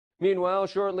Meanwhile,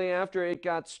 shortly after it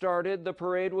got started, the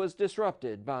parade was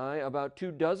disrupted by about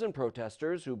 24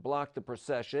 protesters who blocked the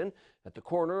procession at the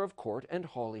corner of Court and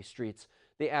Hawley Streets.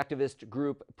 The activist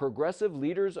group Progressive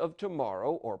Leaders of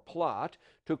Tomorrow, or PLOT,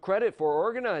 took credit for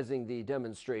organizing the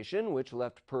demonstration, which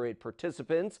left parade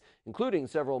participants, including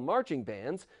several marching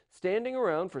bands, standing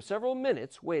around for several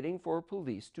minutes waiting for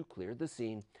police to clear the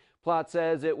scene. PLOT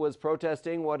says it was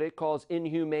protesting what it calls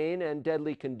inhumane and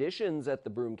deadly conditions at the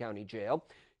Broome County Jail.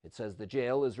 It says the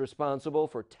jail is responsible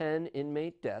for 10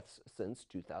 inmate deaths since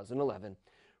 2011.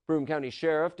 Broome County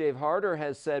Sheriff Dave Harder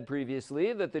has said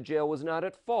previously that the jail was not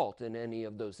at fault in any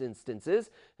of those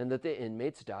instances and that the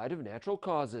inmates died of natural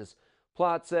causes.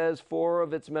 PLOT says 4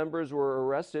 of its members were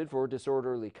arrested for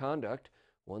disorderly conduct.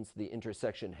 Once the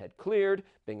intersection had cleared,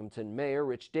 Binghamton Mayor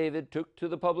Rich David took to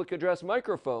the public address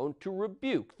microphone to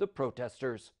rebuke the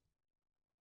protesters.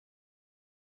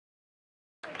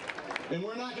 And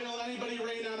we're not going to let anybody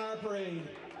rain on our parade,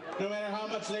 no matter how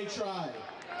much they try.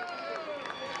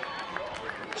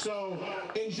 So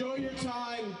enjoy your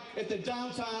time at the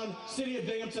downtown City of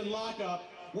Binghamton lockup.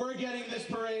 We're getting this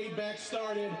parade back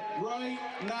started right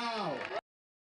now.